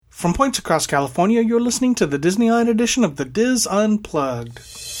From points across California, you're listening to the Disneyland edition of the Diz Unplugged.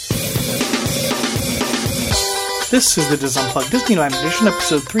 This is the Diz Unplugged Disneyland edition,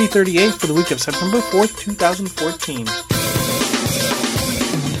 episode 338 for the week of September 4th, 2014.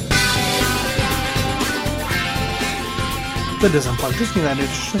 The Diz Unplugged Disneyland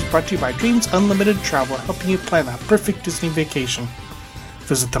edition is brought to you by Dreams Unlimited Travel, helping you plan that perfect Disney vacation.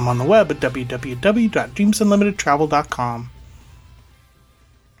 Visit them on the web at www.dreamsunlimitedtravel.com.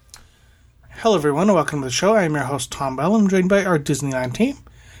 Hello everyone, and welcome to the show. I am your host, Tom Bell. I'm joined by our Disneyland team,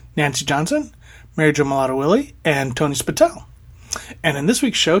 Nancy Johnson, Mary Jo Malato-Willie, and Tony Spatel. And in this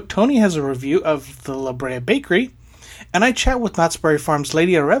week's show, Tony has a review of the La Brea Bakery, and I chat with Knott's Berry Farm's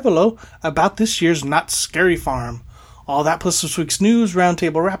Lady Arevalo about this year's Knott's Scary Farm. All that plus this week's news,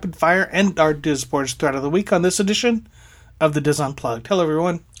 roundtable rapid fire, and our Diz Boards thread of the week on this edition of the Diz Unplugged. Hello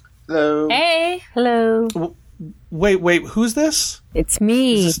everyone. Hello. Hey. Hello. Wait, who's this? It's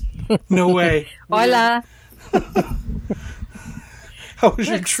me. No way. Hola. How was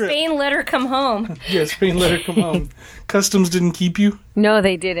your trip? Spain let her come home. Yeah, Spain let her come home. Customs didn't keep you? No,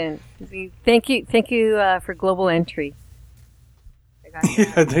 they didn't. Thank you for global entry.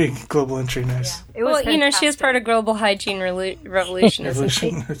 Yeah, global entry, nice. Yeah, it was fantastic. She is part of Global Hygiene Revolution, isn't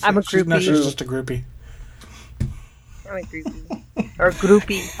she? I'm a groupie. No, she's just a groupie. I'm a groupie. Or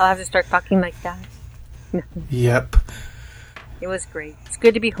groupie. I'll have to start talking like that. Yep. It was great. It's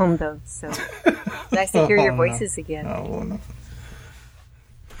good to be home, though. So nice to hear your voices again. Oh, no.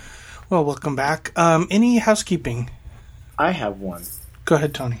 Well, welcome back. Any housekeeping? I have one. Go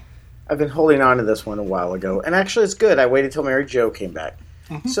ahead, Tony. I've been holding on to this one a while ago, and actually it's good. I waited till Mary Jo came back.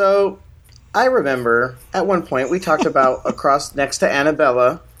 Mm-hmm. So I remember at one point we talked about across next to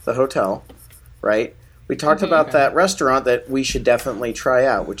Annabella, the hotel, right? We talked about that restaurant that we should definitely try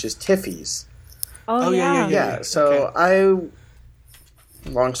out, which is Tiffy's. Oh, yeah. Yeah, so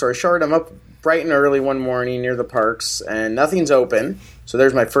long story short, I'm up bright and early one morning near the parks, and nothing's open. So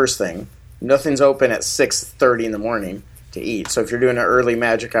there's my first thing. Nothing's open at 6:30 in the morning to eat. So if you're doing an early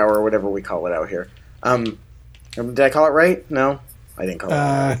magic hour or whatever we call it out here. Did I call it right? No? I didn't call it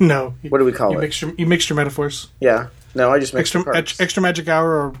right. No. What do we call it? You mixed your metaphors. Yeah. No, I just mixed extra magic hour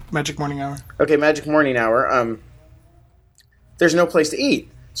or magic morning hour? Okay, magic morning hour. There's no place to eat.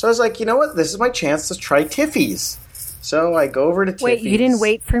 So I was like, you know what? This is my chance to try Tiffy's. So I go over to Tiffy's. Wait, you didn't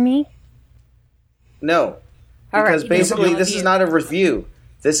wait for me? No. Because basically this is not a review.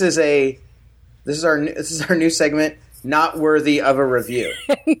 This is our new segment, Not Worthy of a Review.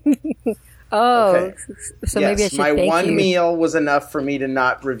 Oh, okay. So maybe I should my thank one you. meal was enough for me to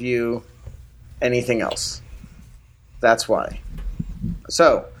not review anything else. That's why.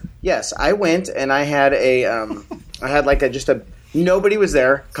 So, yes, I went and I had nobody was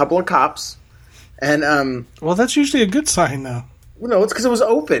there, a couple of cops, and well, that's usually a good sign, though. No, it's because it was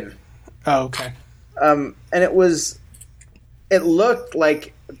open. Oh, okay. And it looked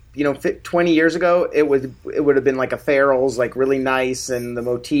like, 20 years ago, it would have been like a Farrell's, like really nice, and the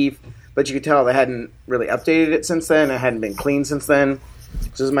motif, but you could tell they hadn't really updated it since then. It hadn't been cleaned since then.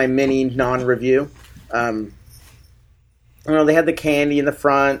 This is my mini non-review. They had the candy in the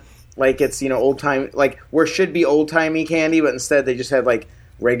front, like it's, old time, like where should be old timey candy, but instead they just had like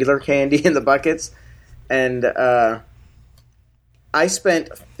regular candy in the buckets. And I spent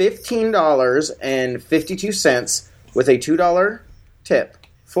 $15.52 with a $2 tip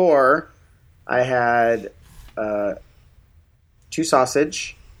I had 2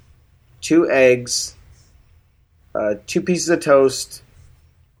 sausage, 2 eggs, 2 pieces of toast.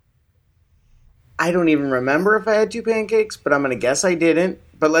 I don't even remember if I had 2 pancakes, but I'm going to guess I didn't.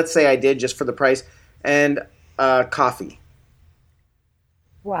 But let's say I did just for the price. And coffee.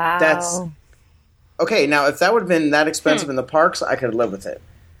 Wow. That's okay. Now, if that would have been that expensive in the parks, I could have lived with it.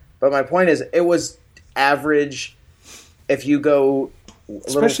 But my point is, it was average if you go...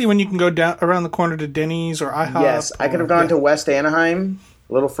 Especially when you can go down around the corner to Denny's or IHOP. Yes, I could have gone to West Anaheim,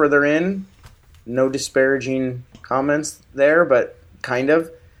 a little further in. No disparaging comments there, but kind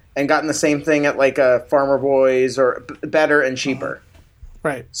of. And gotten the same thing at like a Farmer Boys or better and cheaper.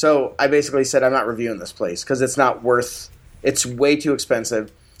 Right. So I basically said, I'm not reviewing this place because it's not worth... It's way too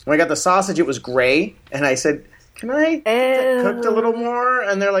expensive. When I got the sausage, it was gray. And I said, can I get cooked a little more?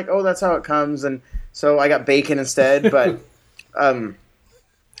 And they're like, oh, that's how it comes. And so I got bacon instead. But...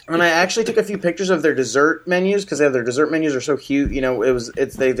 And I actually took a few pictures of their dessert menus because their dessert menus are so cute. They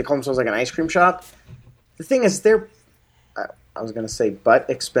call themselves like an ice cream shop. The thing is, they're, I was going to say butt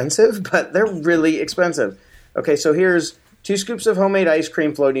expensive, but they're really expensive. Okay, so here's 2 scoops of homemade ice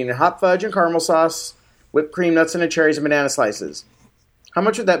cream floating in hot fudge and caramel sauce, whipped cream, nuts and cherries, and banana slices. How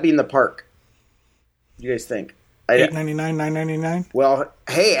much would that be in the park? What do you guys think? $8.99, $9.99. Well,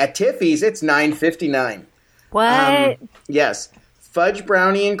 hey, at Tiffy's, it's $9.59. What? Yes. Fudge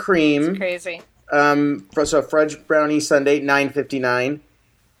brownie and cream. Crazy. So fudge brownie sundae, $9.59.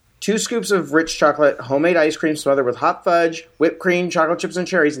 2 scoops of rich chocolate homemade ice cream smothered with hot fudge, whipped cream, chocolate chips, and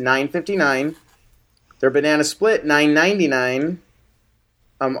cherries, $9.59. Their banana split, $9.99.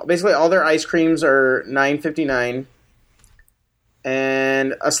 Basically, all their ice creams are $9.59.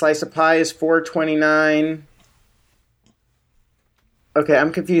 And a slice of pie is $4.29. Okay,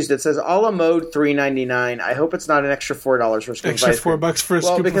 I'm confused. It says a la mode $3.99. I hope it's not an extra $4 for a scoop Extra of ice cream. $4 for a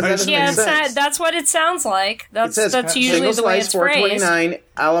scoop because of that ice doesn't cream. Yeah, make sense. that's what it sounds like. It says That's usually single the way slice it's phrased. $4.29,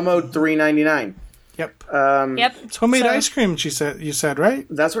 a la mode $3.99. Yep. Yep. It's homemade So- ice cream, you said, right?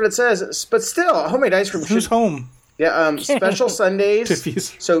 That's what it says. But still, homemade ice cream Who's should... home? Yeah, special Sundays.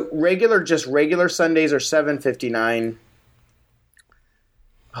 Tiffy's. So regular Sundays are $7.59.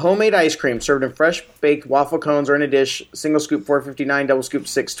 Homemade ice cream served in fresh baked waffle cones or in a dish. Single scoop $4.59. Double scoop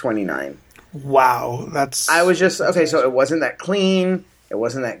 $6.29. Wow, that's... I was just okay. So it wasn't that clean. It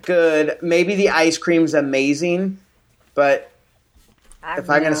wasn't that good. Maybe the ice cream's amazing, but if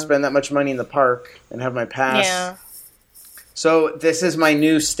I'm going to spend that much money in the park and have my pass, Yeah. So this is my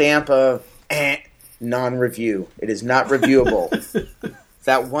new stamp of non-review. It is not reviewable.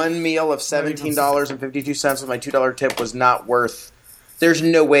 That one meal of $17.52 with my $2 tip was not worth. There's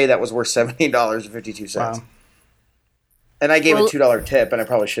no way that was worth $17.52. Wow. And I gave a $2 tip, and I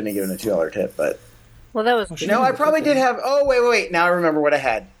probably shouldn't have given a $2 tip, but Well, that was no, I probably did have. Oh, wait! Now I remember what I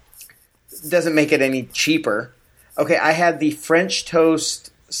had. Doesn't make it any cheaper. Okay, I had the French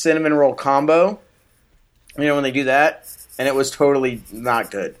toast cinnamon roll combo. You know when they do that, and it was totally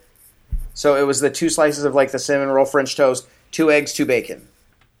not good. So it was the 2 slices of like the cinnamon roll French toast, 2 eggs, 2 bacon,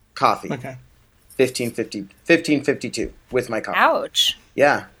 coffee. Okay. $15.52 with my coffee. Ouch.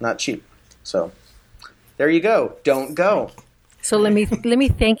 Yeah, not cheap. So there you go. Don't go. So let me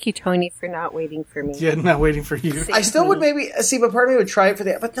thank you, Tony, for not waiting for me. Yeah, not waiting for you. I still would maybe see, but part of me would try it for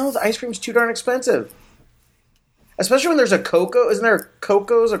the. But no, the ice cream's too darn expensive. Especially when there's a Coco. Isn't there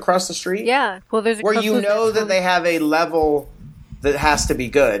Coco's across the street? Yeah. Well, there's a Where you Coco's know that's that they have a level that has to be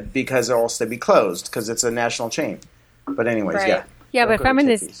good because or else they'd be closed because it's a national chain. But anyways, Right. yeah. Yeah, Don't but if go I'm to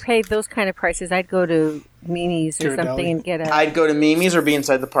going to Tiffy's. pay those kind of prices, I'd go to Mimi's or Ghirardelli. something and get a. I'd go to Mimi's or be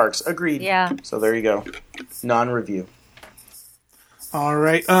inside the parks. Agreed. Yeah. So there you go. Non-review. All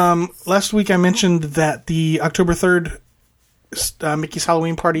right. Last week I mentioned that the October 3rd Mickey's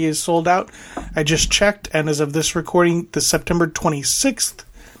Halloween party is sold out. I just checked, and as of this recording, the September 26th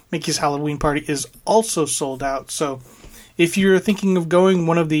Mickey's Halloween party is also sold out. So if you're thinking of going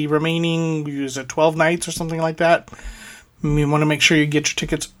one of the remaining, is it 12 nights or something like that, you want to make sure you get your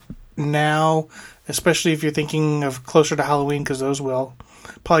tickets now, especially if you're thinking of closer to Halloween, because those will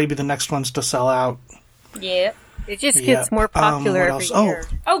probably be the next ones to sell out. Yep. It just Yeah. gets more popular What every else? year.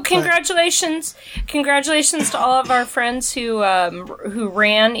 Oh, congratulations! Congratulations to all of our friends who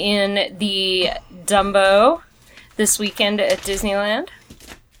ran in the Dumbo this weekend at Disneyland.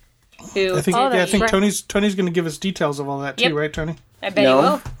 Who I think, Oh, I that's think right. Tony's going to give us details of all that too, Yep. right, Tony? I bet No. you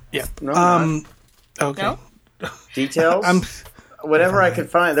will. Yeah. No, not. Okay. No? Details? Whatever I could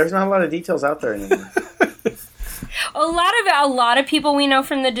find. There's not a lot of details out there anymore. A lot of people we know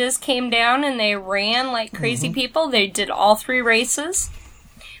from the Diz came down and they ran like crazy people. They did all 3 races.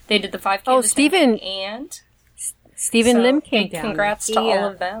 They did the 5K, Oh, the 10K, Stephen. and Stephen so, Lim came big down. Congrats to He, all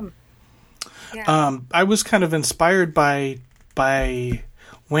of them. I was kind of inspired by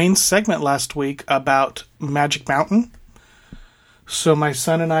Wayne's segment last week about Magic Mountain. So my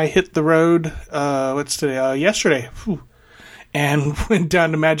son and I hit the road. What's today? Yesterday, and went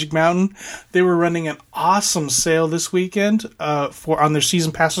down to Magic Mountain. They were running an awesome sale this weekend on their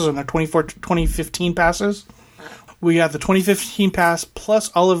season passes, on their 2015 passes. We got the 2015 pass plus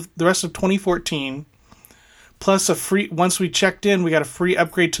all of the rest of 2014. Plus a free. Once we checked in, we got a free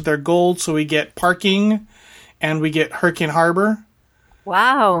upgrade to their gold, so we get parking, and we get Hurricane Harbor.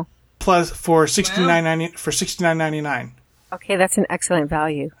 Wow. Plus for $69.99. Okay, that's an excellent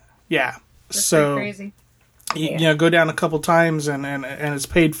value. Yeah. That's so pretty crazy. you know, go down a couple times and it's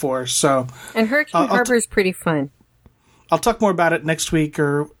paid for. So And Hurricane Harbor is pretty fun. I'll talk more about it next week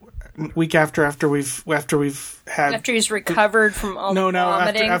or week after we've had After he's recovered from all the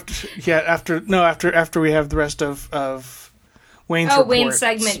vomiting. after we have the rest of Wayne's report. Wayne's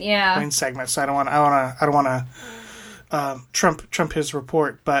segment, yeah. Wayne's segment. So I don't want to trump his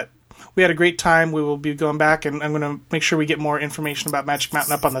report, but we had a great time. We will be going back, and I'm going to make sure we get more information about Magic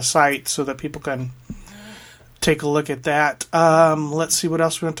Mountain up on the site so that people can take a look at that. Let's see what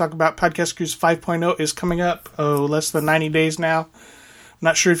else we want to talk about. Podcast Cruise 5.0 is coming up. Less than 90 days now. I'm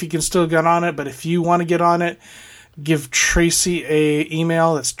not sure if you can still get on it, but if you want to get on it, give Tracy a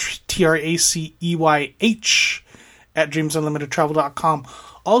email. That's traceyh@dreamsunlimitedtravel.com.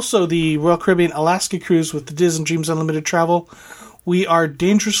 Also, the Royal Caribbean Alaska cruise with the Disney Dreams Unlimited Travel. We are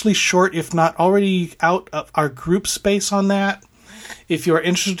dangerously short, if not already out of our group space on that. If you are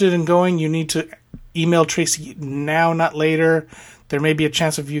interested in going, you need to email Tracy now, not later. There may be a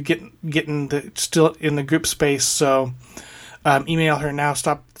chance of you getting still in the group space, so email her now.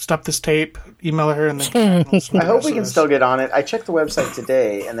 Stop this tape. Email her, and then I hope we can still get on it. I checked the website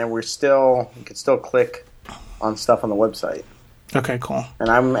today, and then you can still click on stuff on the website. Okay, cool. And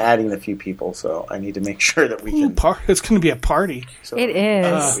I'm adding a few people, so I need to make sure that we can. It's going to be a party. So, it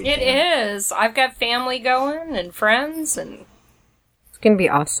is. It is. I've got family going and friends, and it's going to be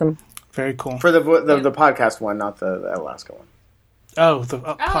awesome. Very cool. For the podcast one, not the Alaska one. Oh, the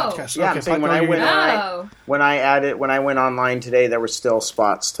podcast. Yeah, okay, I'm saying when I went online today, there were still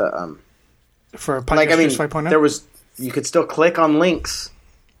spots to for a podcast 5.0. There was, you could still click on links.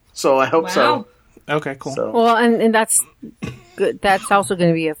 So I hope so. Okay, cool. So. Well, and that's good. That's also going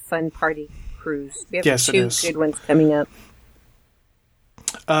to be a fun party cruise. We have two good ones coming up.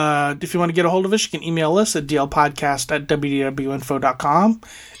 If you want to get a hold of us, you can email us at dlpodcast@wdwinfo.com.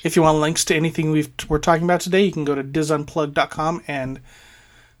 If you want links to anything we're talking about today, you can go to disunplug.com and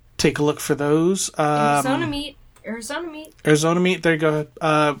take a look for those. Arizona meet. There you go.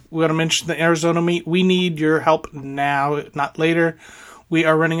 We want to mention the Arizona meet. We need your help now, not later. We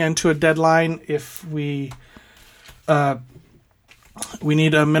are running into a deadline. If we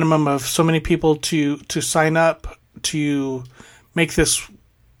need a minimum of so many people to sign up to make this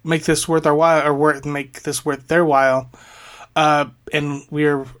worth our while, or make this worth their while. And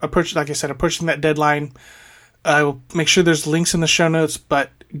we're approaching that deadline. I will make sure there's links in the show notes,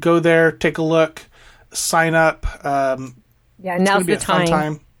 but go there, take a look, sign up. Now's the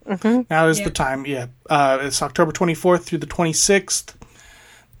time. Mm-hmm. Now is the time. Yeah. It's October 24th through the 26th.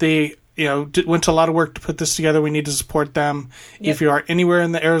 They, went to a lot of work to put this together. We need to support them. Yep. If you are anywhere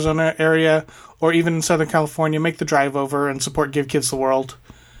in the Arizona area or even in Southern California, make the drive over and support Give Kids the World.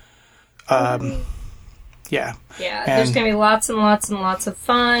 Yeah. Yeah, there's going to be lots and lots and lots of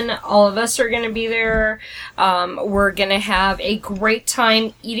fun. All of us are going to be there. We're going to have a great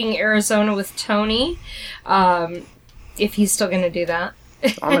time eating Arizona with Tony, if he's still going to do that.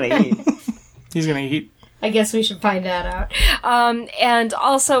 I'm going to eat. He's going to eat. I guess we should find that out. And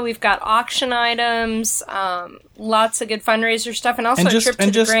also, we've got auction items, lots of good fundraiser stuff, and also a trip to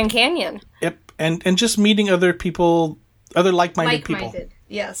the Grand Canyon. Yep, and just meeting other people, other like-minded people.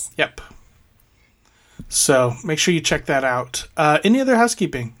 Yes. Yep. So make sure you check that out. Any other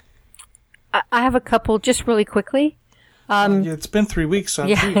housekeeping? I have a couple, just really quickly. It's been 3 weeks, so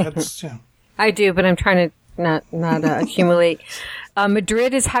I do, but I'm trying to not accumulate.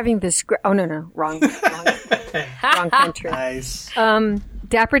 Madrid is having this. Wrong country. Nice.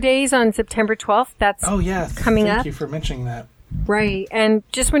 Dapper Days on September 12th. That's coming up. Thank you for mentioning that. Right, and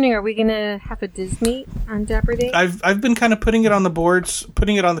just wondering, are we going to have a Disney on Dapper Days? I've been kind of putting it on the boards,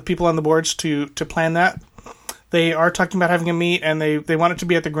 putting it on the people on the boards to plan that. They are talking about having a meet, and they want it to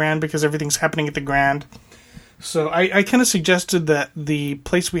be at the Grand because everything's happening at the Grand. So I kind of suggested that the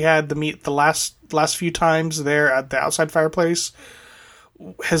place we had the meet the last few times there at the outside fireplace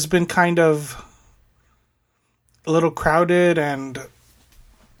has been kind of a little crowded, and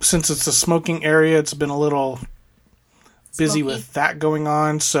since it's a smoking area, it's been a little busy with that going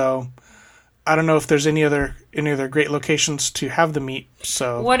on. So I don't know if there's any other great locations to have the meet.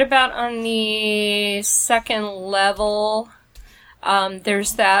 So what about on the second level?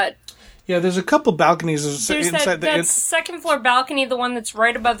 There's that. Yeah, there's a couple balconies. There's that second floor balcony, the one that's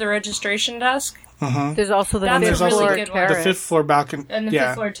right above the registration desk. Mm-hmm. There's also the fifth floor terrace. The fifth floor balcony. And the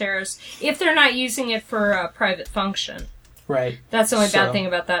fifth floor terrace. If they're not using it for a private function. Right. That's the only bad thing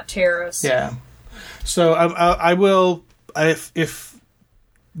about that terrace. Yeah. So I will, if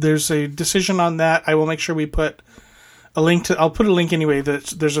there's a decision on that, I will make sure we put a link to, I'll put a link anyway,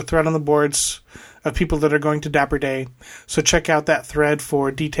 there's a thread on the boards of people that are going to Dapper Day. So check out that thread for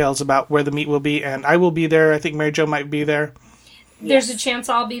details about where the meet will be, and I will be there. I think Mary Jo might be there. There's a chance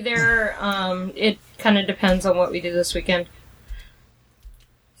I'll be there. It kind of depends on what we do this weekend.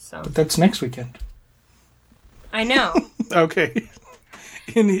 So. But that's next weekend. I know. Okay.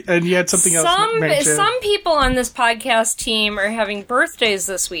 And you had something else. Some people on this podcast team are having birthdays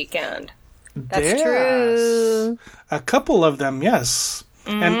this weekend. That's true. A couple of them, yes.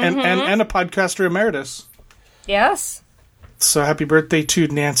 Mm-hmm. And a podcaster emeritus. Yes. So happy birthday to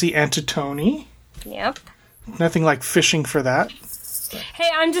Nancy and to Tony. Yep. Nothing like fishing for that. Hey,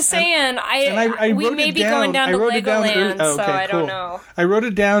 I'm just saying, we may be going down to Legoland, so I don't know. I wrote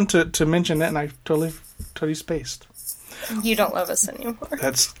it down to mention it, and I totally Totally spaced. You don't love us anymore.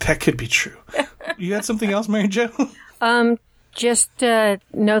 That could be true. You got something else, Mary Jo? Just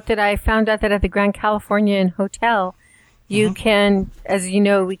note that I found out that at the Grand Californian Hotel, you can, as you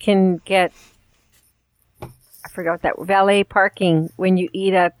know, we can get, I forgot that, valet parking when you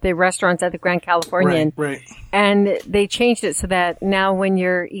eat at the restaurants at the Grand Californian. Right. And they changed it so that now when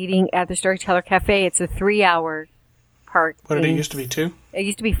you're eating at the Storyteller Cafe, it's a 3-hour park. What did it used to be, 2? It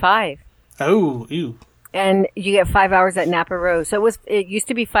used to be 5. Oh, ew. And you get 5 hours at Napa Rose. So it used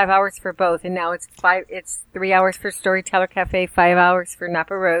to be 5 hours for both, and now it's 3 hours for Storyteller Cafe, 5 hours for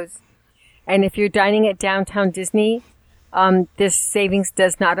Napa Rose. And if you're dining at Downtown Disney, this savings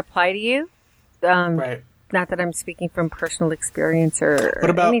does not apply to you. Right. Not that I'm speaking from personal experience or What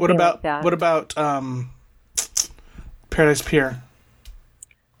about that. What about Paradise Pier?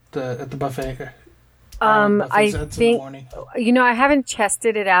 At the buffet. I think, I haven't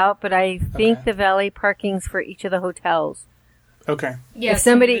tested it out, but I think the valet parking's for each of the hotels. Okay. Yeah, if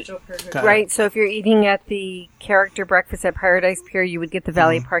somebody, Got right, it. so if you're eating at the character breakfast at Paradise Pier, you would get the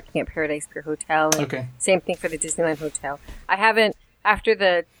valet parking at Paradise Pier Hotel. And Okay. Same thing for the Disneyland Hotel. I haven't, after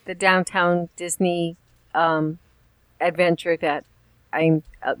the downtown Disney adventure that I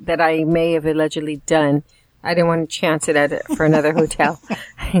may have allegedly done, I didn't want to chance it for another hotel.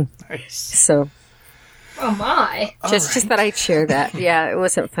 Nice. So... Oh my. Just thought I'd share that. Yeah, it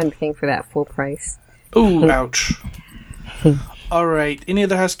wasn't fun paying for that full price. Ooh, ouch. All right. Any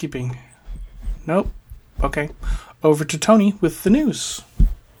other housekeeping? Nope. Okay. Over to Tony with the news.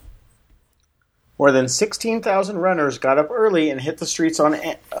 More than 16,000 runners got up early and hit the streets of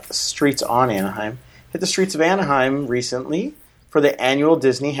Anaheim recently for the annual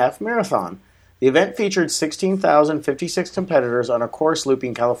Disney Half Marathon. The event featured 16,056 competitors on a course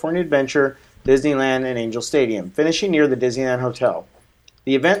looping California Adventure, Disneyland, and Angel Stadium, finishing near the Disneyland Hotel.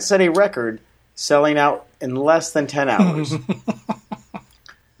 The event set a record, selling out in less than 10 hours.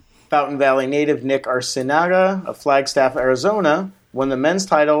 Fountain Valley native Nick Arciniaga of Flagstaff, Arizona, won the men's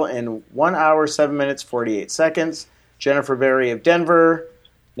title in 1 hour, 7 minutes, 48 seconds. Jennifer Berry of Denver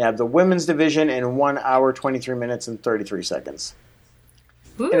nabbed the women's division in 1 hour, 23 minutes, and 33 seconds.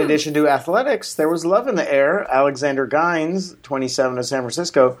 Ooh. In addition to athletics, there was love in the air. Alexander Gines, 27 of San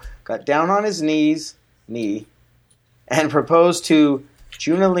Francisco, got down on his knee, and proposed to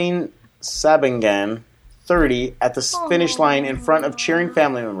Junaline Sabangan, 30, at the finish line in front of cheering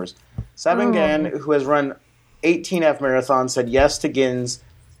family members. Sabangan, who has run 18 F marathons, said yes to Gines,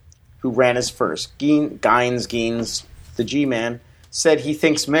 who ran his first. Gines, the G-man, said he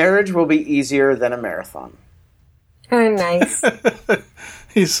thinks marriage will be easier than a marathon. Oh, nice.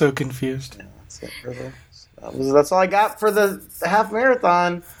 He's so confused. Yeah, that's it for that's all I got for the half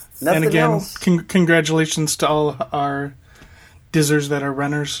marathon. Nothing And again, else. Congratulations to all our dizzers that are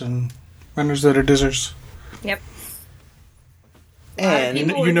runners and runners that are dizzers. Yep. And you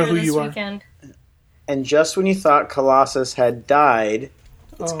know who you are. Weekend. And just when you thought Colossus had died,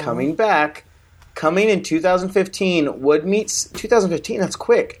 it's coming back. Coming in 2015, Wood meets 2015. That's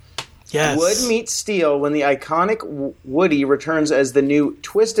quick. Yes. Wood meets steel when the iconic Woody returns as the new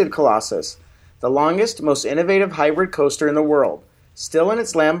Twisted Colossus, the longest, most innovative hybrid coaster in the world. Still in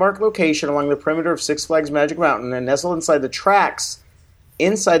its landmark location along the perimeter of Six Flags Magic Mountain and nestled inside the tracks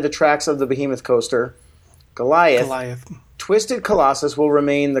of the Behemoth coaster, Goliath. Twisted Colossus will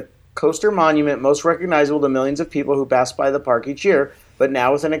remain the coaster monument most recognizable to millions of people who pass by the park each year, but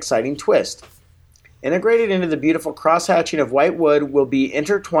now with an exciting twist. Integrated into the beautiful cross-hatching of white wood will be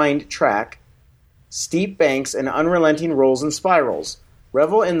intertwined track, steep banks, and unrelenting rolls and spirals.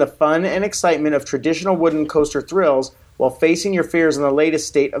 Revel in the fun and excitement of traditional wooden coaster thrills while facing your fears in the latest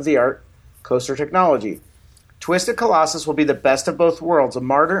state-of-the-art coaster technology. Twisted Colossus will be the best of both worlds,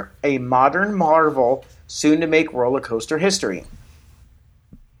 a modern marvel soon to make roller coaster history.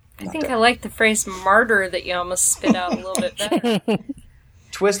 I think I like the phrase martyr that you almost spit out a little bit better.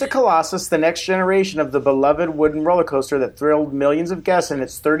 Twisted Colossus, the next generation of the beloved wooden roller coaster that thrilled millions of guests in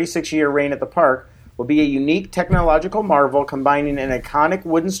its 36-year reign at the park, will be a unique technological marvel combining an iconic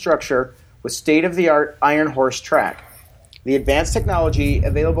wooden structure with state-of-the-art Iron Horse track. The advanced technology,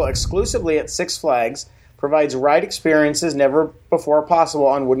 available exclusively at Six Flags, provides ride experiences never before possible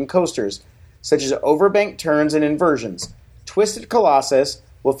on wooden coasters, such as overbanked turns and inversions. Twisted Colossus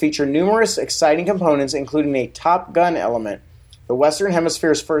will feature numerous exciting components, including a Top Gun element, the Western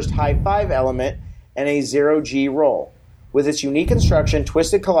Hemisphere's first high-five element, and a zero-G roll. With its unique construction,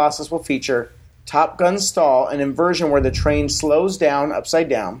 Twisted Colossus will feature Top Gun stall, an inversion where the train slows down upside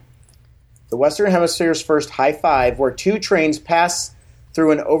down, the Western Hemisphere's first high-five, where two trains pass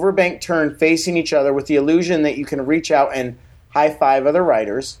through an overbanked turn facing each other with the illusion that you can reach out and high-five other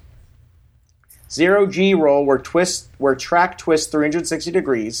riders, 0G roll where track twists 360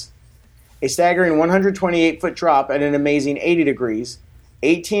 degrees, a staggering 128-foot drop at an amazing 80 degrees,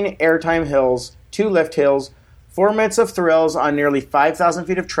 18 airtime hills, 2 lift hills, 4 minutes of thrills on nearly 5,000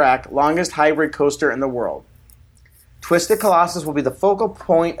 feet of track, longest hybrid coaster in the world. Twisted Colossus will be the focal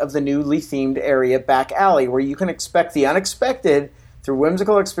point of the newly themed area Back Alley, where you can expect the unexpected through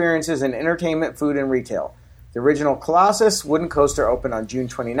whimsical experiences in entertainment, food, and retail. The original Colossus wooden coaster opened on June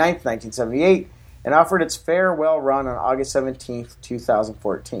 29, 1978, and offered its farewell run on August 17,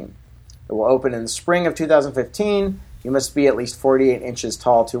 2014. It will open in the spring of 2015. You must be at least 48 inches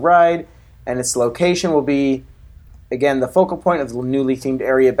tall to ride, and its location will be, again, the focal point of the newly themed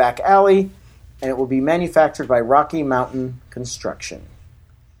area Back Alley, and it will be manufactured by Rocky Mountain Construction.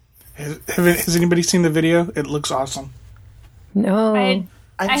 Has anybody seen the video? It looks awesome. No.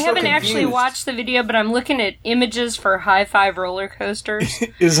 I so haven't actually confused. watched the video, but I'm looking at images for High Five roller coasters.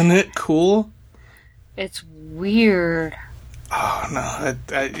 Isn't it cool? It's weird. Oh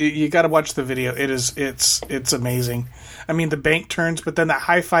no! You got to watch the video. It's amazing. I mean, the bank turns, but then that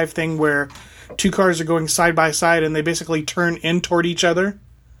high five thing where two cars are going side by side and they basically turn in toward each other.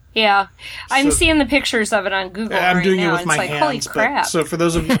 Yeah, I'm seeing the pictures of it on Google. I'm doing now, it with my it's hands. Holy crap! So for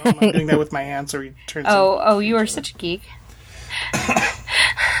those of you, I'm doing that with my hands. So he turns. Oh, you are such a geek.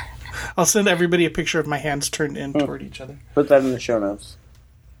 I'll send everybody a picture of my hands turned in toward each other. Put that in the show notes.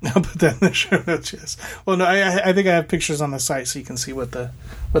 I'll put that in the show notes. Yes. Well, no, I think I have pictures on the site so you can see what the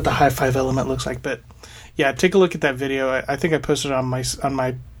high five element looks like. But yeah, take a look at that video. I think I posted it on my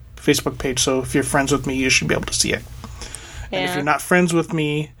Facebook page. So if you're friends with me, you should be able to see it. Yeah. And if you're not friends with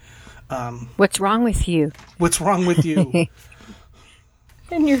me, What's wrong with you? what's wrong with you?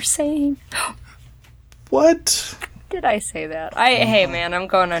 And you're saying, What? did I say that? Hey man, I'm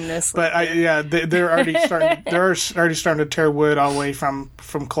going on this. But they're already starting. They're already starting to tear wood all the way from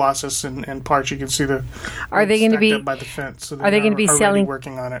Colossus and parts. You can see the. Are they going to be up by the fence? So are they going to be already selling?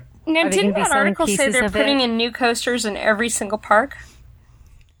 working on it? Now, Are they didn't gonna be that selling article say pieces they're of putting it? in new coasters in every single park?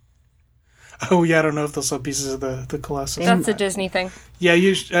 Oh yeah, I don't know if they'll sell pieces of the Colossus. That's a Disney thing. Yeah,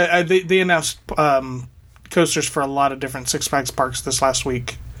 they announced coasters for a lot of different Six Flags parks this last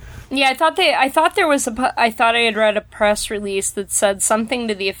week. Yeah, I thought I had read a press release that said something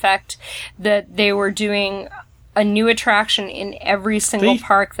to the effect that they were doing a new attraction in every single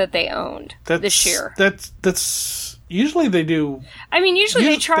park that they owned this year. That's usually they do. I mean, usually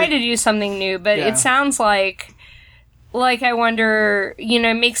they try to do something new, but Yeah. it sounds like I wonder,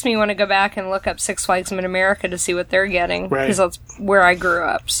 it makes me want to go back and look up Six Flags Mid-America to see what they're getting, Right. because that's where I grew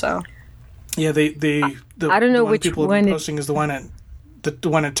up, so. Yeah, I don't know which people have one been posting is the one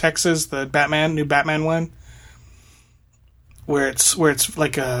in Texas, the new Batman one, where it's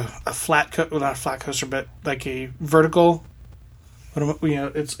like a flat not a flat coaster, but like a vertical.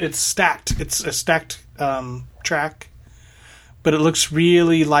 It's stacked. It's a stacked track, but it looks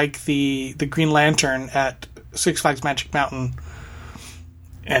really like the Green Lantern at Six Flags Magic Mountain,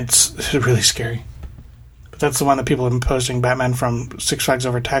 and it's really scary. But that's the one that people have been posting, Batman from Six Flags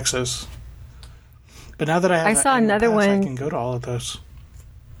Over Texas. But now that I saw another one. I can go to all of those.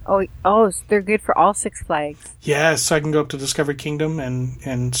 Oh, they're good for all Six Flags. Yes, so I can go up to Discovery Kingdom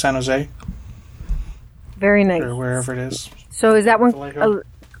in San Jose Very nice. or wherever it is. So is that one Vallejo.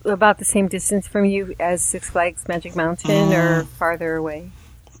 about the same distance from you as Six Flags Magic Mountain, or farther away?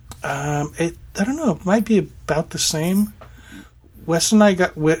 I don't know. It might be about the same. Wes and I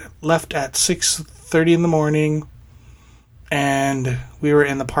got left at 6:30 in the morning, and we were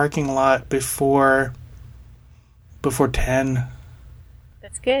in the parking lot before 10.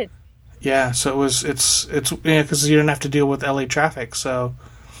 That's good. Yeah, so it's because you didn't have to deal with LA traffic. So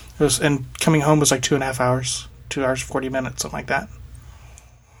it was, and coming home was like 2.5 hours, 2 hours 40 minutes, something like that.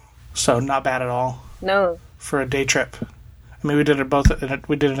 So not bad at all. No. For a day trip. I mean, we did it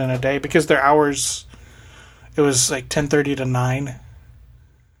we did it in a day because their hours. It was like 10:30 to 9.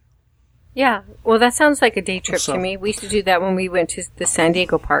 Yeah, well, that sounds like a day trip So- to me. We used to do that when we went to the San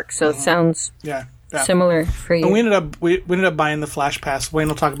Diego park, so it sounds Yeah. similar for you. And we ended up buying the Flash Pass. Wayne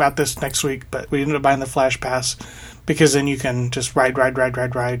will talk about this next week, but we ended up buying the Flash Pass because then you can just ride.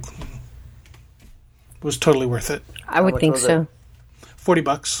 It was totally worth it. I would much think was so.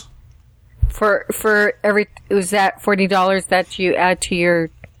 $40. For every, was that $40 that you add to your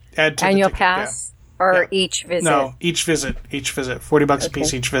Add to the annual ticket, pass, or Yeah. each visit? No, each visit. $40 a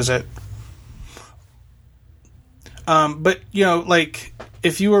piece each visit. But like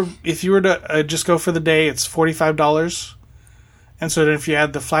if you were to just go for the day, it's $45, and so then if you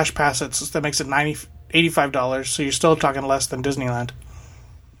add the Flash Pass, that makes it $85. So you're still talking less than Disneyland,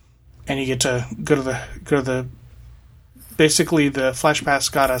 and you get to go to the. Basically, the Flash Pass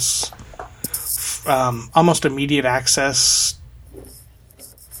got us almost immediate access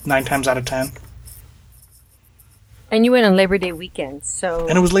 9 times out of 10. And you went on Labor Day weekend, so...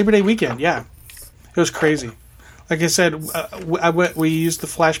 And it was Labor Day weekend, yeah. It was crazy. Like I said, we used the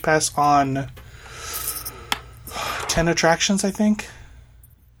Flash Pass on 10 attractions, I think.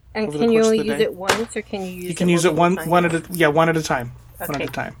 And can you only use it once, or can you use it? You can use it one at a time. Okay. One at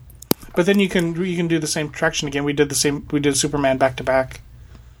a time. But then you can do the same attraction again. We did Superman back to back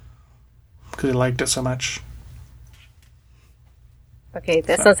because we liked it so much. Okay,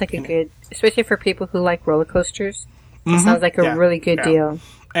 that sounds like a good, especially for people who like roller coasters. It sounds like a really good deal.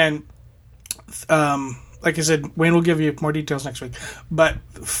 And like I said, Wayne will give you more details next week. But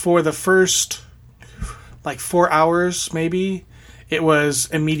for the first 4 hours, maybe, it was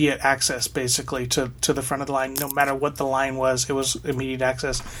immediate access basically to the front of the line. No matter what the line was, it was immediate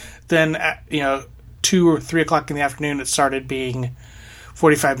access. Then at 2 or 3 o'clock in the afternoon, it started being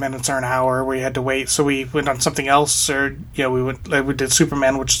 45 minutes or an hour where you had to wait. So we went on something else, or we did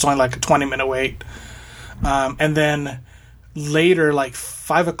Superman, which is only like a 20-minute wait. And then later,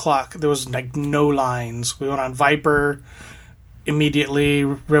 5 o'clock, there was no lines. We went on Viper immediately,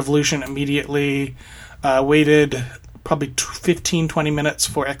 Revolution immediately, waited probably 15-20 minutes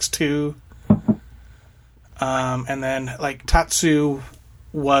for X2. And then Tatsu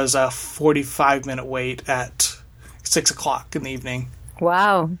was a 45-minute wait at 6 o'clock in the evening.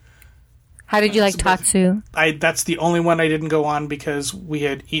 Wow. How did you like Tatsu? That's the only one I didn't go on because we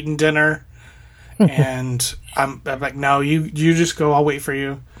had eaten dinner. And I'm like, no, you just go. I'll wait for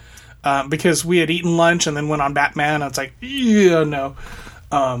you. Because we had eaten lunch and then went on Batman. I was like, yeah, no.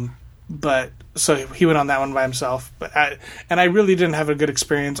 But so he went on that one by himself. But I really didn't have a good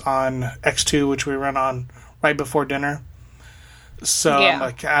experience on X2, which we went on right before dinner. So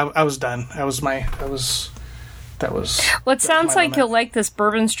Yeah. I was done. Well, it sounds like you'll like this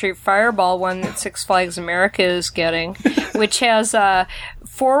Bourbon Street Fireball one that Six Flags America is getting, which has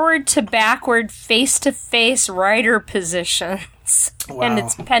forward to backward, face-to-face rider positions. Wow. And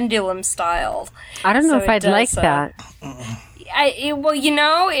it's pendulum styled. I don't know if I'd like that.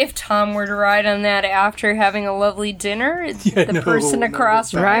 If Tom were to ride on that after having a lovely dinner, the person across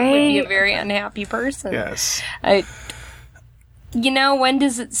from him would be a very unhappy person. Yes. When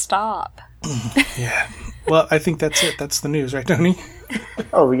does it stop? Yeah. Well, I think that's it. That's the news, right, Tony?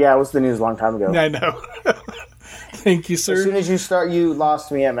 Oh, yeah, it was the news a long time ago. I know. Thank you, sir. As soon as you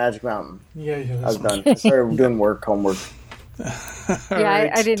lost me at Magic Mountain. Yeah. I was done. I started doing homework.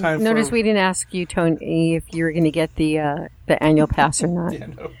 I didn't notice we didn't ask you, Tony, if you were going to get the annual pass or not.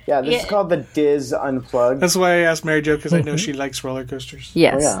 This is called the Diz Unplugged. That's why I asked Mary Jo, because I know she likes roller coasters.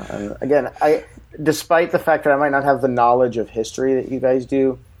 Yes. Oh, yeah. And again, despite the fact that I might not have the knowledge of history that you guys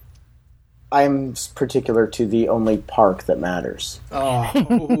do, I'm particular to the only park that matters.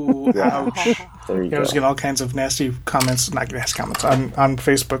 Oh, ouch. There you go. I was getting all kinds of nasty comments, not nasty comments, on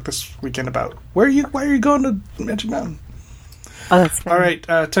Facebook this weekend about, why are you going to Magic Mountain? Oh, that's funny. All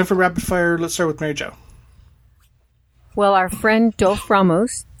right, time for rapid fire. Let's start with Mary Jo. Well, our friend Dolph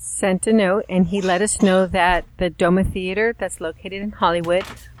Ramos sent a note, and he let us know that the Doma Theater, that's located in Hollywood,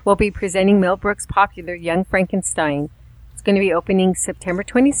 will be presenting Mel Brooks' popular Young Frankenstein. It's going to be opening September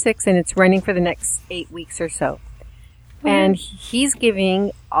 26th, and it's running for the next 8 weeks or so. Mm-hmm. And he's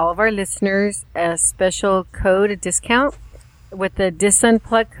giving all of our listeners a special code, a discount. With the Dis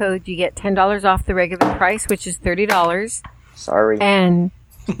Unplugged code, you get $10 off the regular price, which is $30. Sorry. And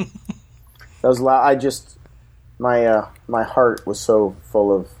that was loud. My heart was so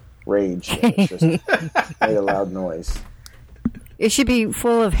full of rage that it just made a loud noise. it should be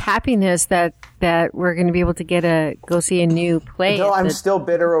full of happiness that we're going to be able to go see a new play. No, I'm still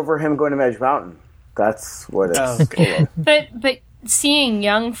bitter over him going to Magic Mountain. That's what it's full of. But seeing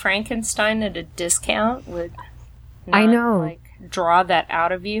Young Frankenstein at a discount would not, I know, draw that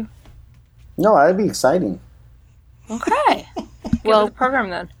out of you. No, that'd be exciting. Okay. Well, the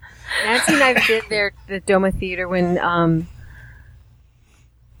program then. Nancy and I did the Doma Theater when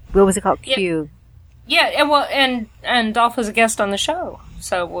what was it called? Q. Yeah, and Dolph was a guest on the show,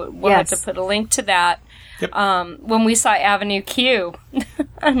 so we'll have to put a link to that. Yep. When we saw Avenue Q,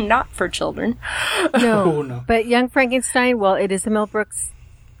 not for children. No, but Young Frankenstein. Well, it is a Mel Brooks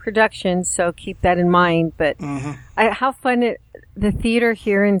production, so keep that in mind. But how fun the theater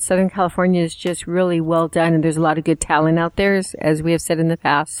here in Southern California is just really well done, and there's a lot of good talent out there, as we have said in the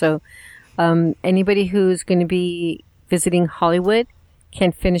past. So anybody who's going to be visiting Hollywood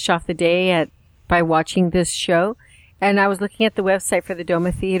can finish off the day by watching this show. And I was looking at the website for the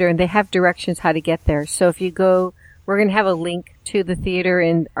Doma Theater, and they have directions how to get there. So if you go, we're going to have a link to the theater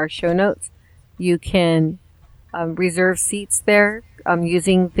in our show notes. You can reserve seats there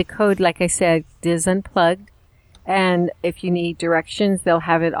using the code, like I said, Diz Unplugged. And if you need directions, they'll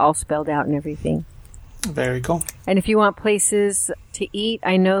have it all spelled out and everything. Very cool. And if you want places to eat,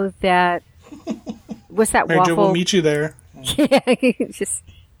 I know that... What's that Mary Jo waffle? will meet you there. Yeah, just,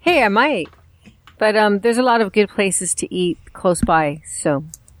 hey, I might. But there's a lot of good places to eat close by, so...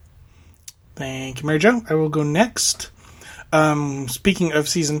 Thank you, Mary Jo. I will go next. Speaking of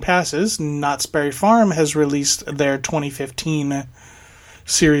season passes, Knott's Berry Farm has released their 2015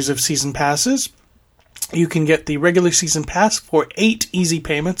 series of season passes. You can get the regular season pass for 8 easy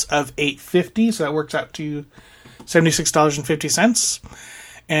payments of $8.50, so that works out to $76.50.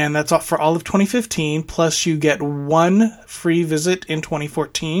 And that's all for all of 2015, plus you get 1 free visit in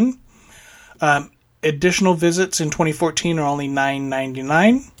 2014. Additional visits in 2014 are only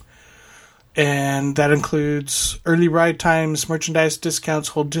 $9.99. And that includes early ride times, merchandise discounts,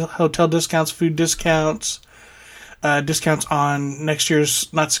 hotel discounts, food discounts, discounts on next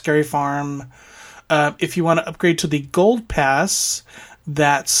year's Knott's Berry Farm. If you want to upgrade to the Gold Pass,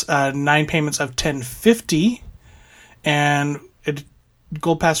 that's 9 payments of $10.50. And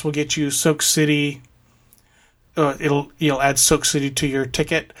Gold Pass will get you Soak City. You'll add Soak City to your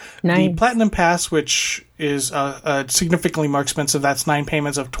ticket. Nice. The Platinum Pass, which is significantly more expensive, that's 9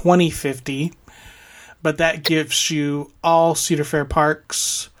 payments of $20.50. But that gives you all Cedar Fair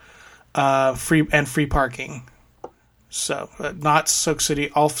parks, free parking. So not Soak City,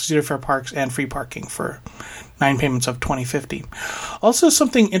 all Cedar Fair parks and free parking for 9 payments of $20.50. Also,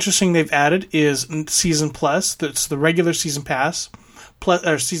 something interesting they've added is Season Plus. That's the regular Season Pass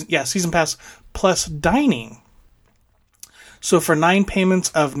Season Pass plus dining. So for 9 payments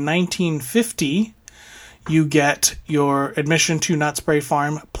of $19.50, you get your admission to Knott's Berry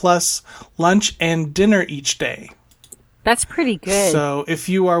Farm plus lunch and dinner each day. That's pretty good. So if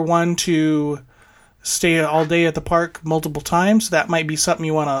you are one to stay all day at the park multiple times, that might be something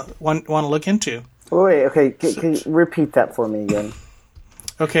you want to look into. Wait, okay, can you repeat that for me again?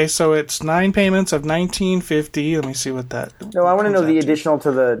 Okay, so it's 9 payments of $19.50. Let me see what that. No, I want to know the additional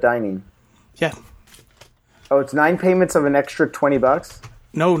to the dining. Yeah. Oh, it's 9 payments of an extra $20?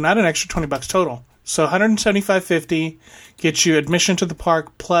 No, not an extra $20 total. So $175.50 gets you admission to the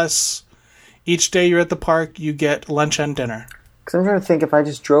park, plus each day you're at the park, you get lunch and dinner. Because I'm trying to think, if I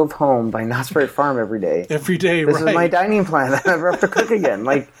just drove home by Knott's Berry Farm every day. Every day, this right. is my dining plan. I never have to cook again.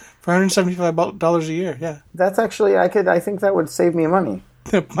 Like for $175 a year, yeah. That's actually, I think that would save me money.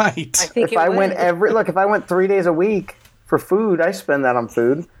 It might. I think if I went if I went 3 days a week for food, I spend that on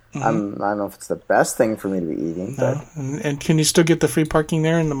food. I don't know if it's the best thing for me to be eating. But and can you still get the free parking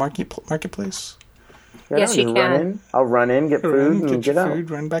there in the marketplace? yeah, Yes, you can. I'll run in, get food, and get out.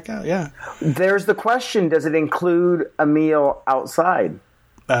 Food, run back out, yeah. There's the question: does it include a meal outside?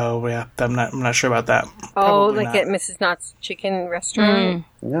 Oh yeah, I'm not sure about that. Oh, Probably like not. at Mrs. Knott's Chicken Restaurant?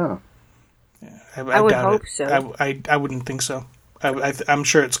 Yeah. I would doubt hope it. so. I wouldn't think so. I'm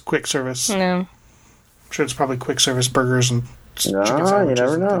sure it's quick service. No. I'm sure it's probably quick service burgers and No, chicken you sandwiches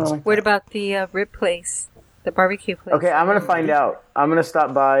never and things know. like What that. about the rib place? The barbecue place? Okay, I'm gonna find out. I'm gonna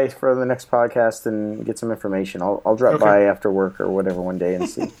stop by for the next podcast and get some information. I'll drop Okay. by after work or whatever one day and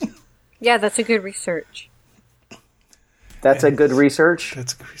see. Yeah, that's a good research. That's a good research.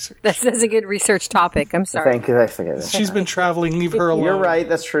 That's good research. That's a good research topic. I'm sorry. Thank you. I forget it. She's been traveling. Leave her alone. You're right.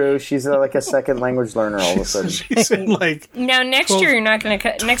 That's true. She's like a second language learner all of a sudden. She's in like. Now next 12 year you're not going to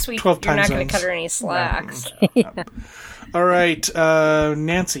cut. Next week 12 you're time not going to zones. cut her any slacks. All right,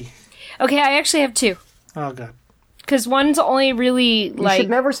 Nancy. Okay, I actually have 2 Oh god. because one's only really You like should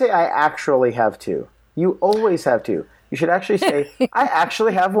never say I actually have 2. You always have 2. You should actually say I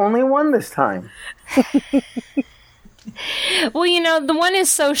actually have only 1 this time. Well, the one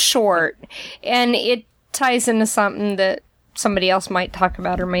is so short, and it ties into something that somebody else might talk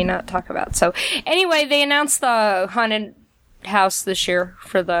about or may not talk about. So, anyway, they announced the haunted house this year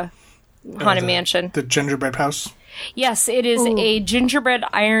for the haunted mansion. The gingerbread house. Yes, it is a gingerbread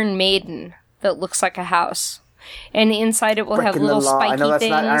Iron Maiden that looks like a house, and inside it will have Breaking the little law. spiky I know that's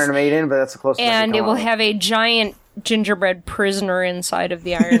things, not Iron Maiden, but that's the closest. and I it can will come up have a giant gingerbread prisoner inside of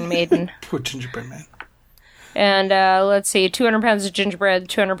the Iron Maiden. Poor gingerbread man. And let's see, 200 pounds of gingerbread,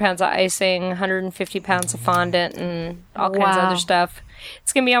 200 pounds of icing, 150 pounds of fondant, and all kinds of Wow. other stuff.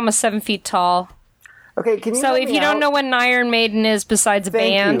 It's going to be almost 7 feet tall. Okay, can you? So if you don't know what an Iron Maiden is besides a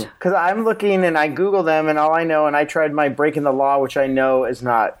band, because I'm looking and I Google them and all I know, and I tried my Breaking the Law, which I know is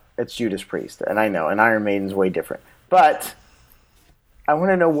not. It's Judas Priest, and I know, and Iron Maiden's way different. But I want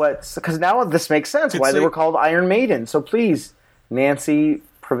to know because now this makes sense why they were called Iron Maiden. So please, Nancy,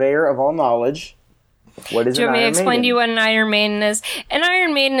 purveyor of all knowledge. What is do you an want me to Iron explain Maiden? to you what an Iron Maiden is? An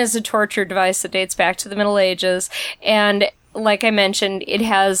Iron Maiden is a torture device that dates back to the Middle Ages, and like I mentioned, it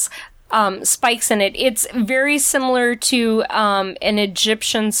has spikes in it. It's very similar to an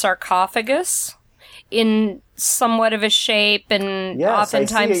Egyptian sarcophagus in somewhat of a shape, and Yes,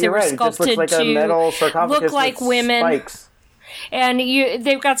 oftentimes they were right. sculpted it just looks like a metal sarcophagus look like with women. Spikes. And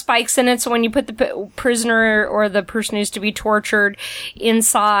they've got spikes in it, so when you put the prisoner or the person who's to be tortured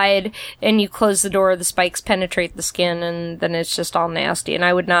inside and you close the door, the spikes penetrate the skin, and then it's just all nasty. And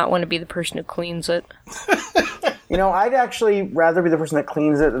I would not want to be the person who cleans it. I'd actually rather be the person that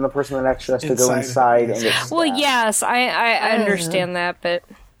cleans it than the person that actually has to go inside and get stabbed. Well, yes, I understand that, but...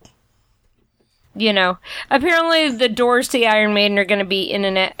 apparently the doors to the Iron Maiden are going to be in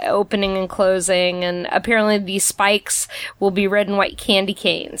and opening and closing, and apparently these spikes will be red and white candy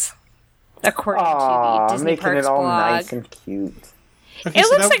canes, according to the Disney making Parks it all blog. nice and cute. Okay, It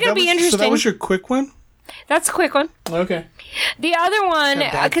looks like it'll be interesting. So that was your quick one? That's a quick one. Okay. The other one,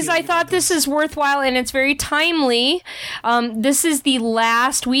 because I thought this is worthwhile and it's very timely, this is the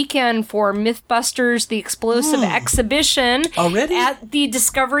last weekend for Mythbusters The Explosive Exhibition Already? at the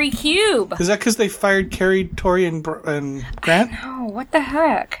Discovery Cube. Is that because they fired Carrie, Tori, and Grant? Oh, what the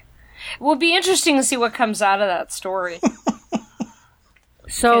heck? It will be interesting to see what comes out of that story.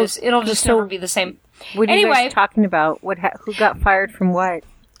 So it'll just never be the same. What are you guys talking about? Who got fired from what?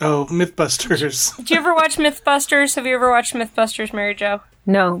 Oh, Mythbusters. Do you ever watch Mythbusters? Have you ever watched Mythbusters, Mary Jo?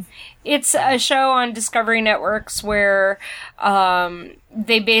 No. It's a show on Discovery Networks where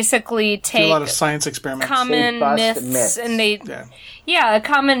they basically take Do a lot of science experiments. common myths and they... Yeah,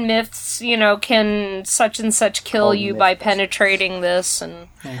 common myths, can such and such kill you by penetrating this, and...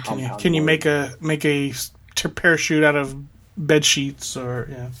 Can you make a parachute out of bed sheets or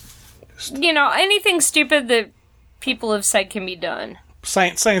anything stupid that people have said can be done.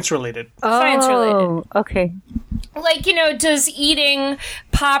 Science related. Science related. Oh, okay. Like, does eating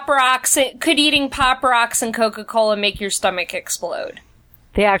Pop Rocks and Coca-Cola make your stomach explode?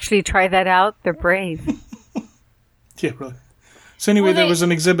 They actually try that out? They're brave. Yeah, really. So anyway, there was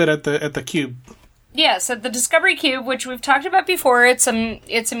an exhibit at the Cube. Yes, at the Discovery Cube, which we've talked about before. It's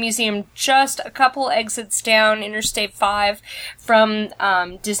a museum just a couple exits down Interstate 5 from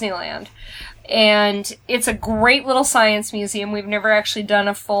Disneyland. And it's a great little science museum. We've never actually done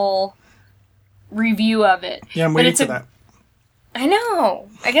a full review of it. Yeah, I'm waiting for that. I know.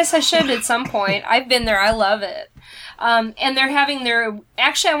 I guess I should at some point. I've been there. I love it. And they're having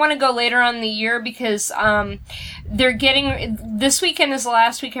actually, I want to go later on in the year because they're getting... This weekend is the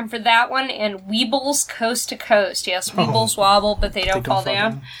last weekend for that one, and Weebles Coast to Coast. Yes, Weebles wobble, but they don't fall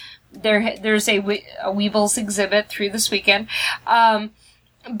down. There's a Weebles exhibit through this weekend.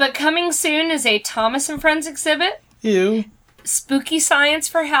 But coming soon is a Thomas and Friends exhibit. Ew. Spooky Science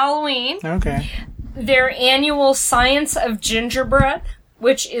for Halloween. Okay. Their annual Science of Gingerbread,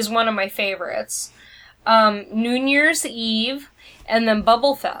 which is one of my favorites. New Year's Eve, and then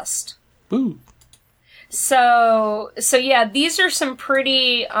Bubble Fest. Ooh. So yeah, these are some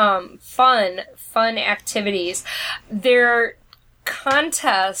pretty fun activities. They're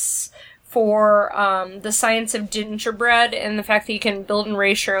contests for the science of gingerbread, and the fact that you can build and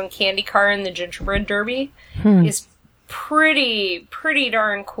race your own candy car in the gingerbread derby is pretty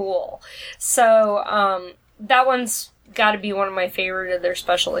darn cool. So that one's got to be one of my favorite of their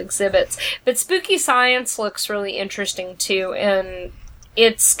special exhibits. But Spooky Science looks really interesting too, and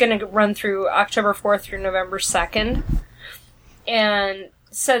it's going to run through October 4th through November 2nd. And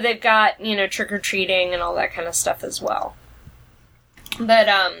so they've got, trick-or-treating and all that kind of stuff as well. But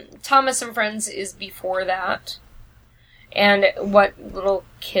Thomas and Friends is before that. And what little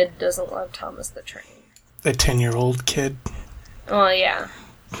kid doesn't love Thomas the Train? A 10-year-old kid. Well, yeah.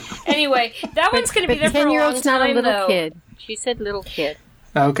 Anyway, that one's going to be there for a long time, not a little though. Kid. She said little kid.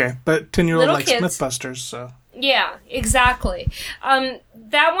 Okay, but 10-year-old likes kids. Mythbusters, so... Yeah, exactly.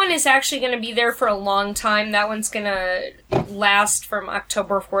 That one is actually going to be there for a long time. That one's going to last from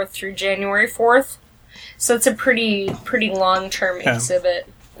October 4th through January 4th. So it's a pretty long-term exhibit.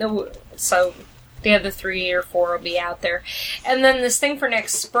 So the other 3 or 4 will be out there. And then this thing for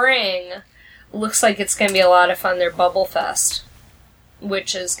next spring looks like it's going to be a lot of fun. Their Bubble Fest,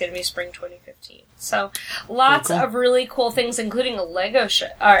 which is going to be spring 2015. So lots of really cool things, including a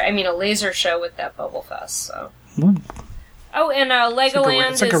laser show with that Bubble Fest. So. Oh, and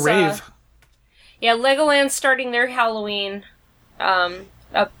Legoland it's like a rave. Legoland's starting their Halloween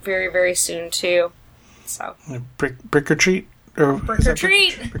up very, very soon too. So Brick or Treat? Brick or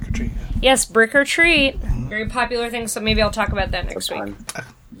Treat. Brick or Treat. Yes, Brick or Treat. Very popular thing, so maybe I'll talk about that next week.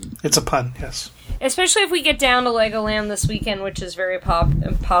 It's a pun, yes. Especially if we get down to Legoland this weekend, which is very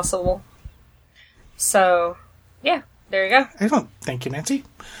possible. So, yeah, there you go. Excellent. Thank you, Nancy.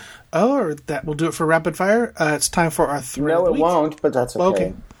 Oh, or that will do it for rapid fire. It's time for our thread. No, of the it week. won't, but that's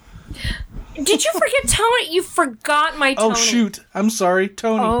okay. Did you forget Tony? You forgot my Tony. Oh, shoot. I'm sorry.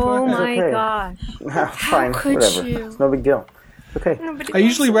 Tony, go Oh ahead. my okay. gosh. Fine, could whatever. you? It's no big deal. Okay. I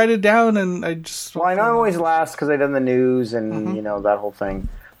usually write it down, and I just... Well, I know I'm always last because I've done the news and, that whole thing.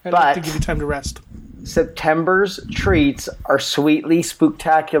 I'd like to But give you time to rest. September's treats are sweetly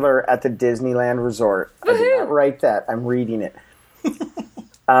spooktacular at the Disneyland Resort. I did not write that. I'm reading it.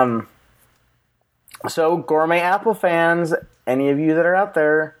 So, gourmet apple fans, any of you that are out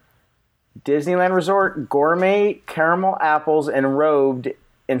there, Disneyland Resort gourmet caramel apples enrobed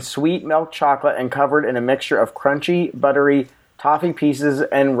in sweet milk chocolate and covered in a mixture of crunchy, buttery toffee pieces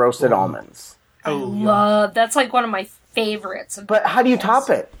and roasted almonds. Love. That's like one of my favorites. But how do you top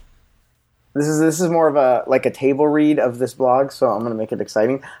it? This is more of a table read of this blog, so I'm going to make it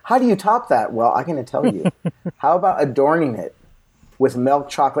exciting. How do you top that? Well, I'm going to tell you. How about adorning it with milk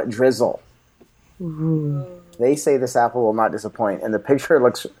chocolate drizzle? Ooh. They say this apple will not disappoint, and the picture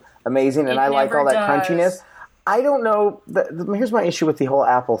looks amazing, and I like all that crunchiness. I don't know. Here's my issue with the whole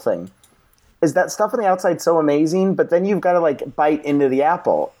apple thing. Is that stuff on the outside so amazing, but then you've got to bite into the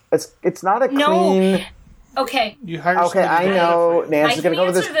apple. It's not a clean... Okay. Okay, I know. Nancy's going to go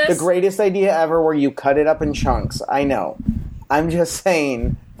with this. The greatest idea ever where you cut it up in chunks. I know. I'm just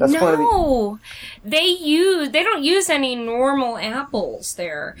saying... That's they don't use any normal apples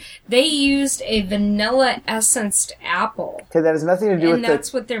there. They used a vanilla essenced apple. Okay, that has nothing to do with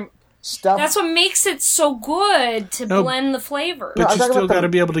that's what they're... Stuff. That's what makes it so good to blend the flavor. But you still got to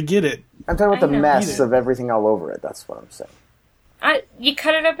be able to get it. I'm talking about the mess of everything all over it. That's what I'm saying. You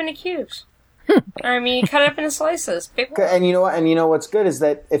cut it up into cubes. I mean, you cut it up into slices. Big one. And you know what? And you know what's good is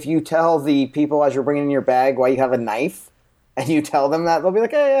that if you tell the people as you're bringing in your bag why you have a knife, and you tell them that, they'll be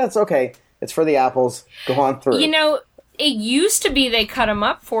like, "Hey, yeah, it's okay. It's for the apples. Go on through." You know, it used to be they cut them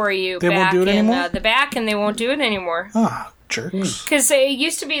up for you back in the back, and they won't do it anymore. Ah, jerks. Because it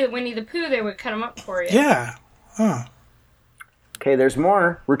used to be that Winnie the Pooh, they would cut them up for you. Yeah. Huh. Okay, there's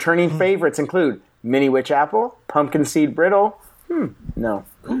more. Returning favorites include mini witch apple, pumpkin seed brittle. No.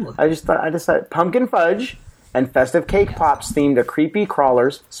 I decided pumpkin fudge and festive cake pops themed to creepy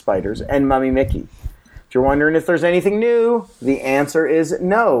crawlers, spiders, and Mummy Mickey. If you're wondering if there's anything new, the answer is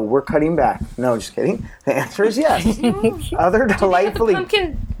no. We're cutting back. No, just kidding. The answer is yes. Other delightfully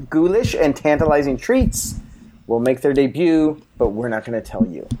ghoulish and tantalizing treats will make their debut, but we're not going to tell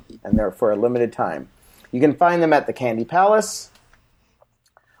you. And they're for a limited time. You can find them at the Candy Palace,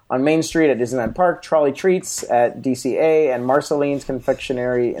 on Main Street at Disneyland Park, Trolley Treats at DCA, and Marceline's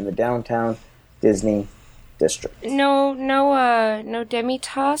Confectionery in the downtown Disney district. No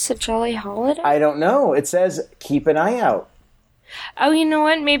Demi-Tasse at Jolly Holiday? I don't know. It says keep an eye out. Oh, you know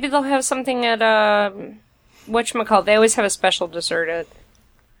what? Maybe they'll have something at whatchamacallit. They always have a special dessert at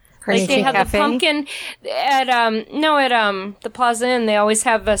they have Cafe? the pumpkin at the Plaza Inn. They always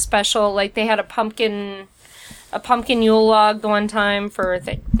have a special, they had a pumpkin Yule log the one time for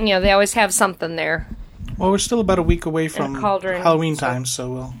they always have something there. Well, we're still about a week away from cauldron, Halloween time,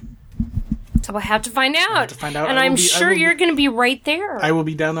 so we'll have to find out. And I'm sure you're going to be right there. I will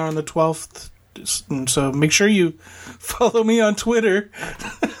be down there on the 12th, so make sure you follow me on Twitter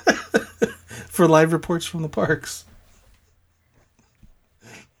for live reports from the parks.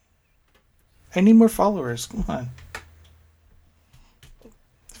 I need more followers. Come on.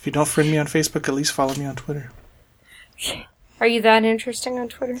 If you don't friend me on Facebook, at least follow me on Twitter. Are you that interesting on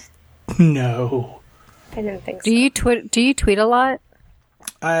Twitter? No. I didn't think so. Do you tweet a lot?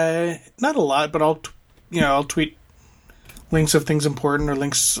 Not a lot, but I'll tweet links of things important or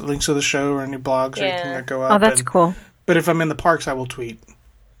links of the show or any blogs or anything that go up. Oh, that's cool. But if I'm in the parks, I will tweet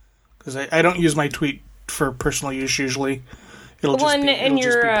because I don't use my tweet for personal use usually. It'll just be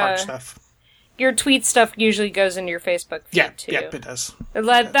park stuff. Your tweet stuff usually goes into your Facebook feed too. Yeah, it does.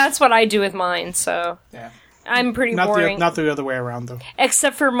 That's what I do with mine. So yeah. I'm pretty boring. Not the other way around, though.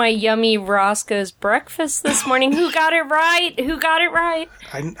 Except for my yummy Roscoe's breakfast this morning. Who got it right?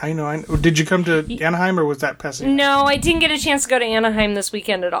 I know. Did you come to Anaheim, or was that Pasadena? No, I didn't get a chance to go to Anaheim this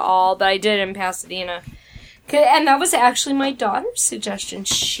weekend at all, but I did in Pasadena. And that was actually my daughter's suggestion.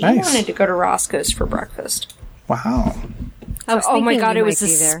 She wanted to go to Roscoe's for breakfast. Wow. Oh my God, it was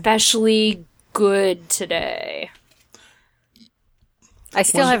especially good today. I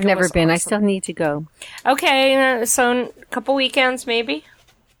still have never been. Awesome. I still need to go. Okay, so a couple weekends maybe.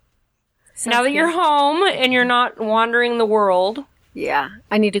 Now that you're home and you're not wandering the world. Yeah,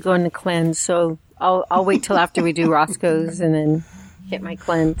 I need to go on the cleanse, so I'll wait till after we do Roscoe's and then get my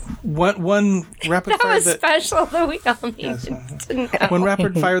cleanse. One rapid fire was special that we all needed to know. One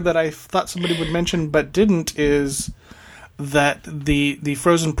rapid fire that I thought somebody would mention but didn't is that the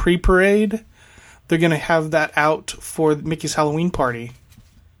Frozen pre-parade, they're going to have that out for Mickey's Halloween party.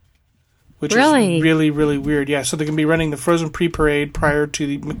 Which is really, really weird. Yeah, so they're going to be running the Frozen pre-parade prior to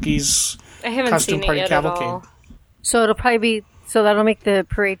the Mickey's costume party cavalcade. So it'll probably be... So that'll make the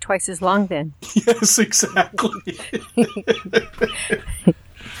parade twice as long then. Yes, exactly.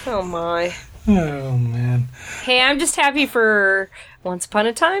 Oh, my. Oh, man. Hey, I'm just happy for Once Upon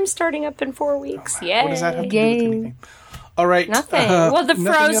a Time starting up in 4 weeks. Yay. What does that have to do with anything? All right. Nothing. Well, the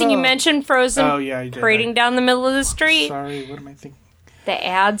Frozen, you mentioned Frozen parading down the middle of the street. Sorry, what am I thinking? The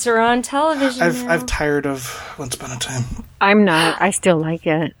ads are on television I've tired of Once Upon a Time. I'm not. I still like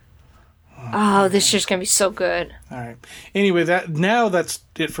it. Oh, this year's going to be so good. All right. Anyway, that's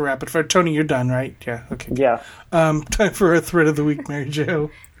it for Rapid Fire. Tony, you're done, right? Yeah, okay. Yeah. Time for a thread of the week, Mary Jo.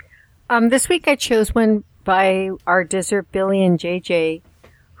 This week I chose one by our Desert Billy and JJ,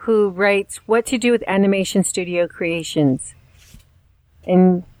 who writes What to Do with Animation Studio Creations.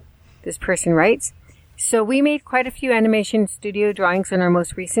 And this person writes, so we made quite a few animation studio drawings on our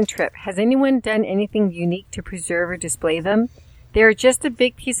most recent trip. Has anyone done anything unique to preserve or display them? They are just a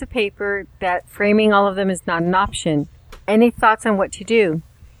big piece of paper that framing all of them is not an option. Any thoughts on what to do?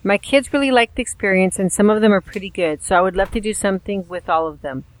 My kids really like the experience and some of them are pretty good, so I would love to do something with all of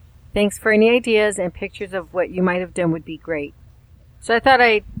them. Thanks for any ideas and pictures of what you might have done would be great. So I thought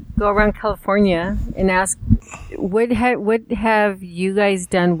I'd go around California and ask, what have you guys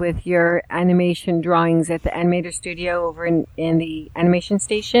done with your animation drawings at the animator studio over in the animation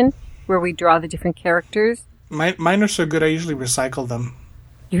station where we draw the different characters? Mine are so good I usually recycle them.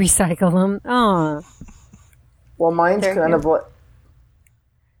 You recycle them? Oh. Well, mine's kind of what...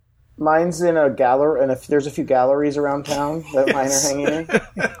 Mine's in a gallery, and there's a few galleries around town that mine are hanging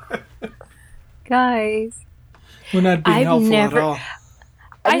in. Guys. We're not being helpful at all.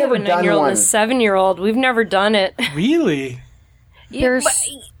 I have a 9-year-old and a 7-year-old. We've never done it. Really? There's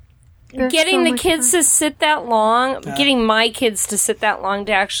getting so the kids to sit that long, getting my kids to sit that long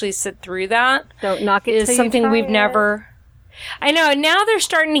to actually sit through that Don't knock it is something we've never... I know, now they're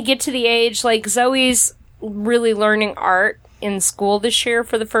starting to get to the age, like Zoe's really learning art in school this year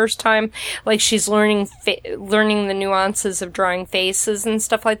for the first time. Like she's learning the nuances of drawing faces and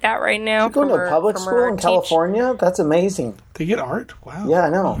stuff like that right now. She's going to a public school in California? That's amazing. They get art? Wow. Yeah, I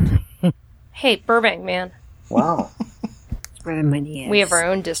know. Hey, Burbank, man. Wow. That's where the money is. We have our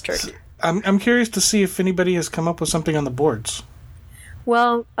own district. I'm curious to see if anybody has come up with something on the boards.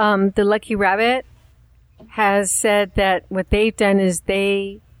 Well, the Lucky Rabbit has said that what they've done is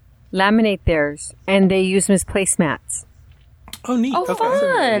they laminate theirs and they use them as placemats. Oh, neat. Oh,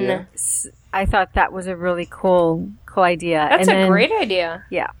 fun. Yeah. I thought that was a really cool idea. That's a great idea.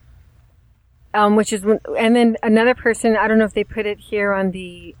 Yeah. And then another person, I don't know if they put it here on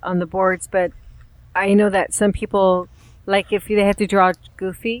the boards, but I know that some people, like if they have to draw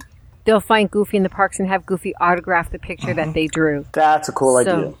Goofy, they'll find Goofy in the parks and have Goofy autograph the picture that they drew. That's a cool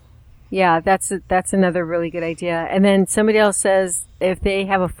idea. Yeah, that's another really good idea. And then somebody else says if they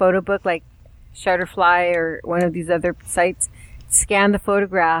have a photo book like Shutterfly or one of these other sites, scan the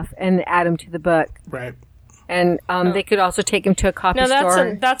photograph and add them to the book. Right. And they could also take them to a copy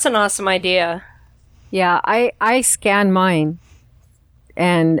store. That's an awesome idea. Yeah, I scan mine,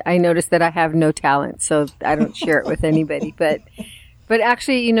 and I noticed that I have no talent, so I don't share it with anybody. But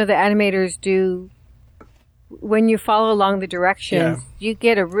actually, the animators do. When you follow along the directions, you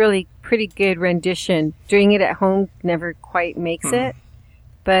get a really pretty good rendition. Doing it at home never quite makes it.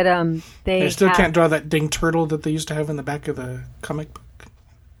 But they still can't draw that dang turtle that they used to have in the back of the comic book.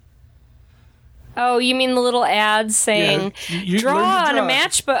 Oh, you mean the little ads saying draw on a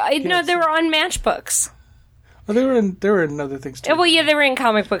matchbook? Yes. No, they were on matchbooks. Well, they were in other things too. Well, yeah, they were in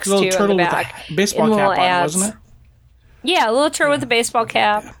comic books too. Little turtle in the back, with a baseball cap on, wasn't it? Yeah, a little turtle with a baseball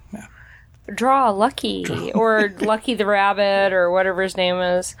cap. Yeah. Draw Lucky or Lucky the Rabbit or whatever his name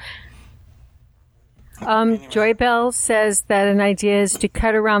is. Joy Bell says that an idea is to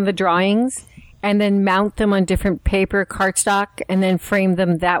cut around the drawings and then mount them on different paper cardstock and then frame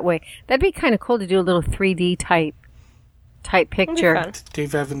them that way. That'd be kind of cool to do a little 3D type picture. Dave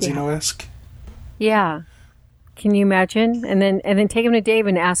Evansino-esque. Yeah. Can you imagine? And then take him to Dave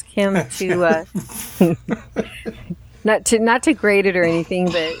and ask him to not to grade it or anything,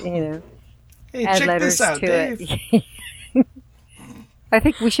 but Hey, add check letters this out, to Dave. it. I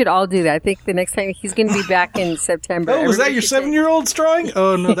think we should all do that. I think the next time he's going to be back in September. Oh, was that your 7-year-old's drawing?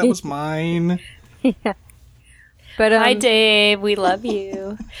 Oh, no, that was mine. Yeah. But hi, Dave. We love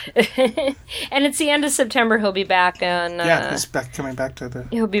you. And it's the end of September. He'll be back on. He's coming back to the.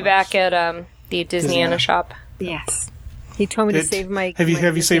 He'll be back at the Disneyland shop. Yes. He told me to save my. Have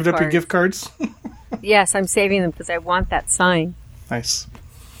you saved up your gift cards? Yes, I'm saving them because I want that sign. Nice.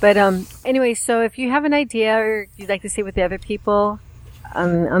 But anyway, so if you have an idea or you'd like to see what the other people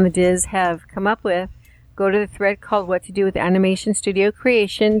on the Diz have come up with, go to the thread called What to Do with Animation Studio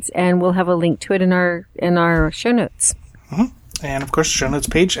Creations, and we'll have a link to it in our show notes. Mm-hmm. And, of course, show notes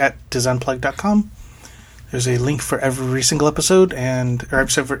page at disunplug.com. There's a link for every single episode or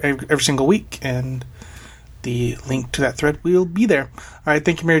episode for every single week, and the link to that thread will be there. All right,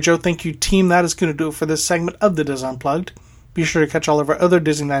 thank you, Mary Jo. Thank you, team. That is going to do it for this segment of the Diz Unplugged. Be sure to catch all of our other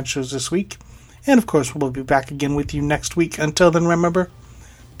Disneyland shows this week. And, of course, we'll be back again with you next week. Until then, remember,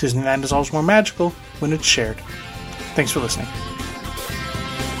 Disneyland is always more magical when it's shared. Thanks for listening.